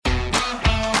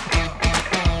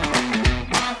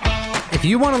If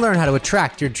you want to learn how to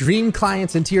attract your dream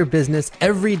clients into your business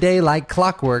every day like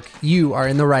clockwork, you are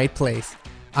in the right place.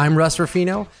 I'm Russ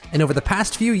Ruffino, and over the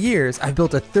past few years, I've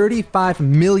built a $35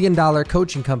 million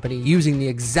coaching company using the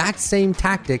exact same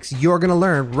tactics you're going to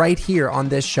learn right here on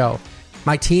this show.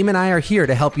 My team and I are here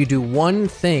to help you do one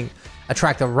thing: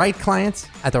 attract the right clients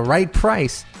at the right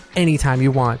price anytime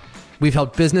you want. We've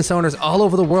helped business owners all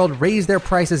over the world raise their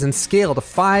prices and scale to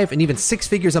 5 and even 6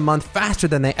 figures a month faster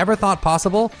than they ever thought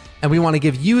possible, and we want to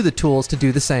give you the tools to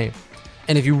do the same.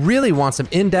 And if you really want some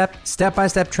in-depth,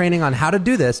 step-by-step training on how to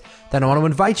do this, then I want to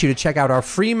invite you to check out our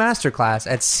free masterclass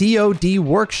at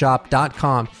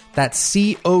codworkshop.com. That's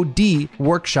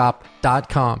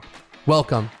codworkshop.com.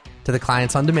 Welcome to the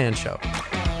Clients on Demand Show.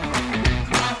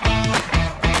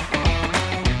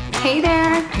 Hey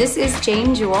there, this is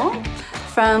Jane Jewell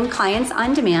from Clients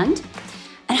on Demand,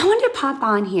 and I wanted to pop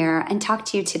on here and talk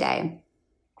to you today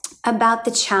about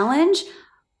the challenge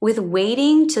with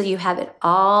waiting till you have it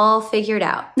all figured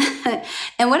out.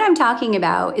 And what I'm talking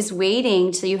about is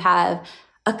waiting till you have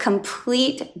a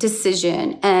complete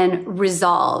decision and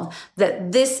resolve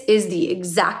that this is the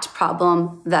exact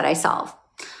problem that I solve.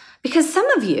 Because some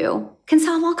of you can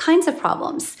solve all kinds of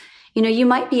problems. You know, you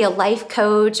might be a life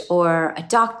coach or a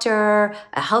doctor,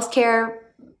 a healthcare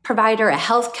provider, a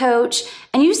health coach,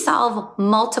 and you solve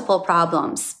multiple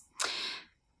problems.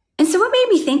 And so what made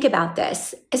me think about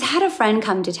this is I had a friend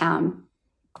come to town,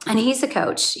 and he's a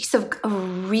coach. He's a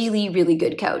really, really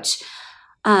good coach.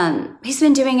 He's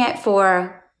been doing it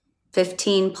for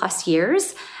 15 plus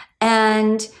years.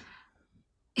 And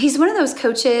he's one of those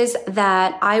coaches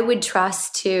that I would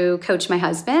trust to coach my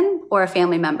husband or a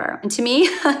family member. And to me,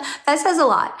 that says a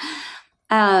lot.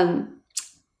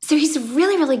 So he's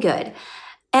really, really good.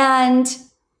 And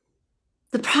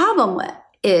the problem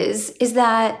is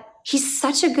that he's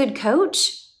such a good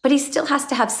coach, but he still has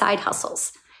to have side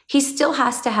hustles. He still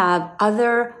has to have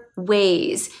other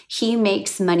ways he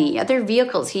makes money, other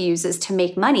vehicles he uses to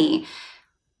make money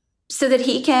so that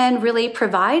he can really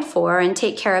provide for and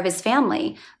take care of his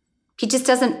family. He just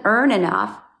doesn't earn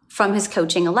enough from his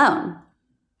coaching alone.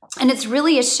 And it's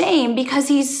really a shame because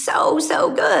he's so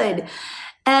good.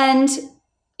 And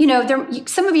you know,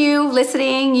 some of you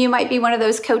listening, you might be one of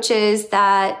those coaches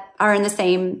that are in the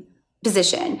same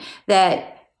position,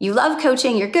 that you love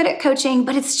coaching, you're good at coaching,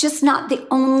 but it's just not the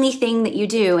only thing that you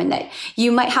do, and that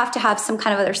you might have to have some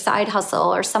kind of other side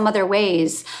hustle or some other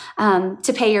ways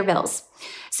to pay your bills.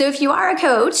 So if you are a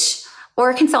coach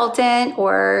or a consultant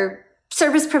or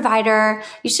service provider,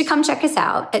 you should come check us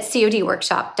out at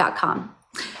codworkshop.com.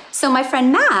 So my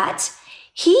friend Matt,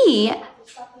 he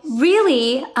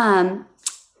really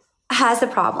has a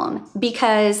problem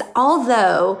because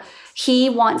although he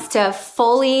wants to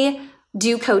fully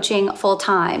do coaching full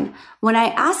time, when I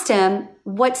asked him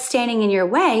what's standing in your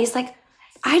way, he's like,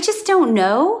 I just don't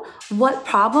know what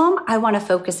problem I want to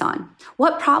focus on,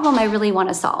 what problem I really want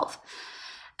to solve.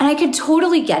 And I could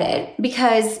totally get it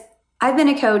because I've been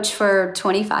a coach for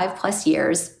 25 plus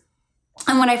years.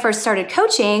 And when I first started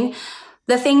coaching,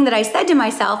 the thing that I said to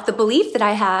myself, the belief that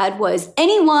I had was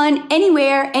anyone,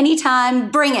 anywhere,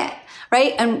 anytime, bring it.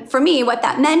 Right? And for me, what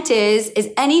that meant is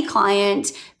any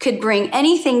client could bring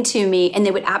anything to me and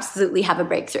they would absolutely have a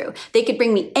breakthrough. They could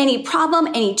bring me any problem,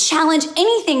 any challenge,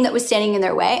 anything that was standing in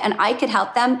their way, and I could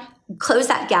help them close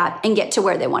that gap and get to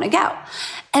where they want to go.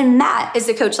 And Matt is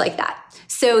a coach like that.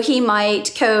 So he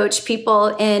might coach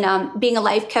people in being a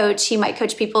life coach. He might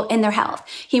coach people in their health.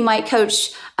 He might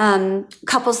coach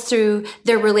couples through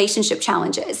their relationship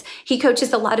challenges. He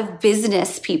coaches a lot of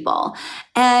business people,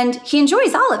 and he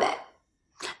enjoys all of it.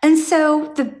 And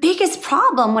so the biggest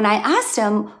problem when I asked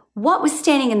him what was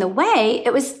standing in the way,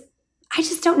 it was, I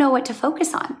just don't know what to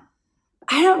focus on.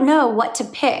 I don't know what to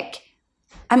pick.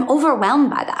 I'm overwhelmed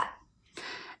by that.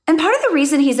 And part of the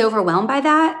reason he's overwhelmed by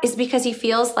that is because he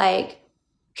feels like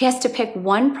he has to pick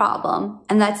one problem,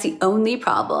 and that's the only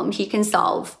problem he can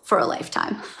solve for a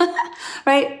lifetime,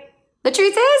 right? The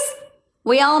truth is,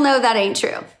 we all know that ain't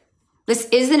true. This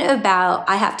isn't about,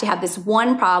 I have to have this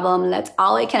one problem and that's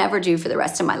all I can ever do for the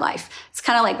rest of my life. It's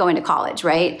kind of like going to college,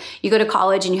 right? You go to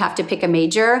college and you have to pick a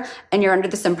major, and you're under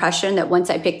this impression that once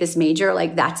I pick this major,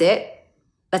 like that's it.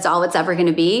 That's all it's ever going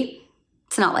to be.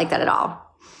 It's not like that at all.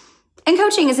 And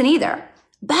coaching isn't either.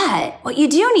 But what you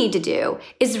do need to do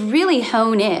is really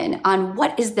hone in on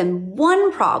what is the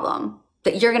one problem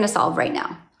that you're going to solve right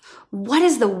now. What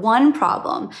is the one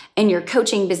problem in your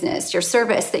coaching business, your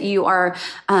service that you are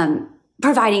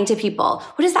providing to people?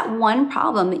 What is that one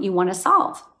problem that you want to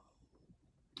solve?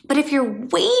 But if you're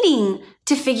waiting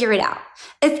to figure it out,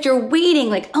 if you're waiting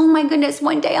like, oh my goodness,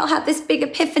 one day I'll have this big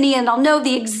epiphany and I'll know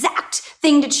the exact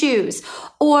thing to choose,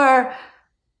 or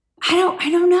I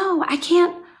don't know. I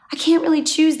can't really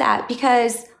choose that,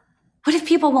 because what if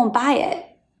people won't buy it?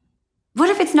 What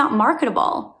if it's not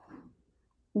marketable?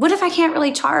 What if I can't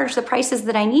really charge the prices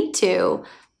that I need to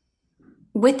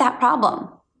with that problem?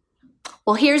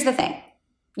 Well, here's the thing.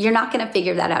 You're not going to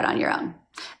figure that out on your own.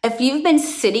 If you've been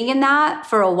sitting in that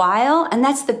for a while, and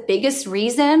that's the biggest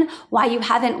reason why you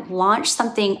haven't launched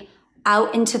something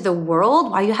out into the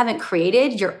world, why you haven't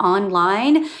created your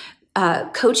online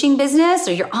coaching business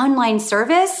or your online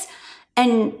service,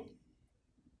 and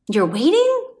you're waiting,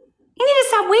 you need to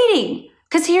stop waiting.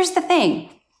 Because here's the thing.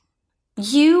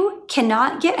 You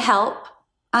cannot get help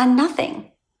on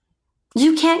nothing.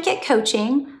 You can't get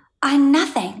coaching on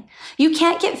nothing. You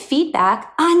can't get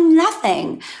feedback on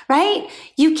nothing, right?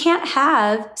 You can't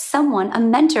have someone, a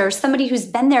mentor, somebody who's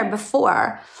been there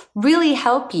before, really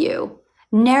help you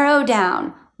narrow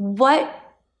down what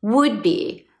would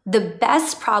be the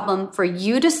best problem for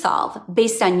you to solve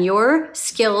based on your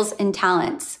skills and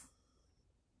talents.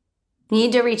 You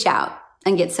need to reach out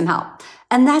and get some help.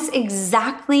 And that's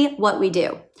exactly what we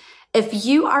do. If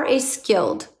you are a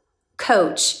skilled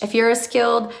coach, if you're a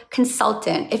skilled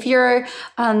consultant, if you're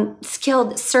a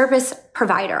skilled service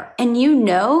provider, and you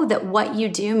know that what you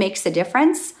do makes a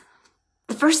difference,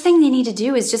 the first thing you need to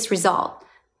do is just resolve.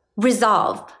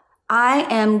 I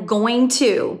am going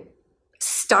to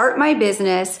start my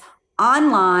business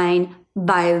online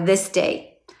by this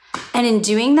date. And in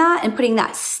doing that and putting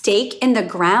that stake in the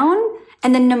ground,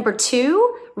 and then number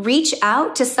 2, reach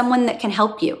out to someone that can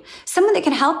help you. Someone that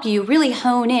can help you really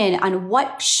hone in on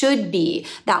what should be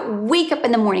that wake up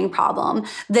in the morning problem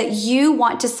that you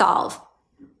want to solve.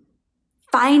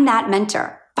 Find that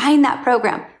mentor, find that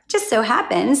program. Just so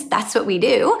happens that's what we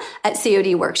do at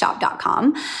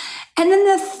codworkshop.com. And then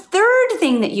the third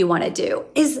thing that you want to do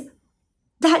is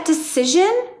that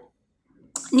decision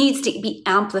needs to be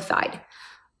amplified.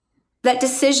 That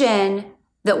decision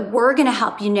that we're going to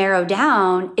help you narrow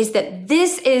down is that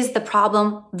this is the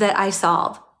problem that I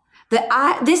solve.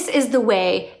 This is the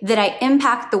way that I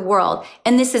impact the world.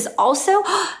 And this is also,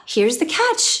 here's the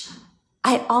catch.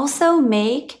 I also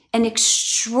make an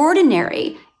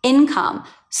extraordinary income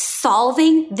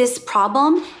solving this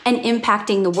problem and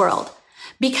impacting the world.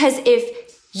 Because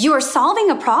if you're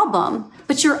solving a problem,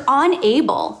 but you're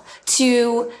unable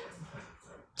to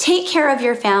take care of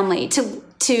your family, to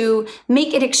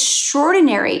make an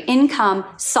extraordinary income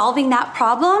solving that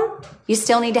problem, you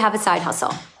still need to have a side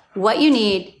hustle. What you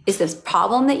need is this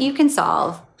problem that you can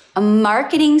solve, a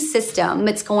marketing system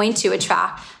that's going to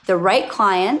attract the right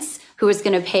clients who is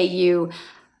going to pay you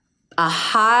a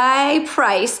high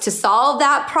price to solve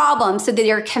that problem so that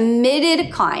they're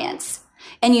committed clients.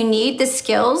 And you need the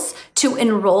skills to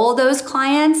enroll those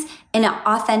clients in an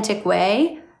authentic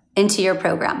way into your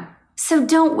program. So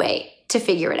don't wait to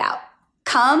figure it out.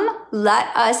 Come,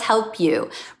 let us help you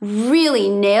really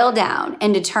nail down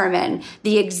and determine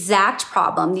the exact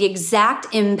problem, the exact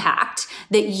impact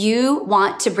that you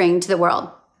want to bring to the world.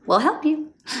 We'll help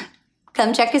you.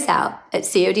 Come check us out at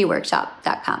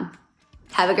codworkshop.com.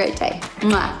 Have a great day.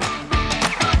 Mwah.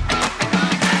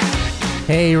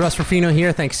 Hey, Russ Ruffino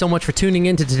here. Thanks so much for tuning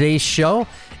in to today's show.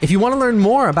 If you want to learn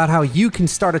more about how you can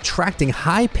start attracting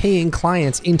high-paying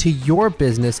clients into your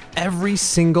business every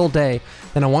single day,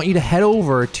 then I want you to head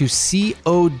over to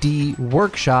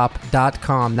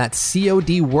codworkshop.com. That's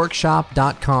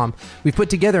codworkshop.com. We've put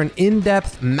together an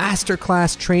in-depth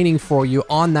masterclass training for you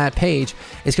on that page.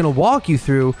 It's going to walk you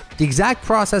through the exact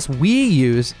process we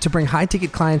use to bring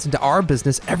high-ticket clients into our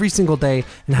business every single day,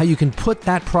 and how you can put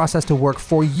that process to work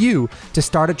for you to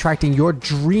start attracting your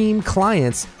dream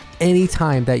clients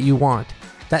anytime that you want.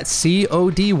 That's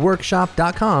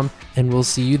codworkshop.com, and we'll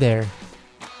see you there.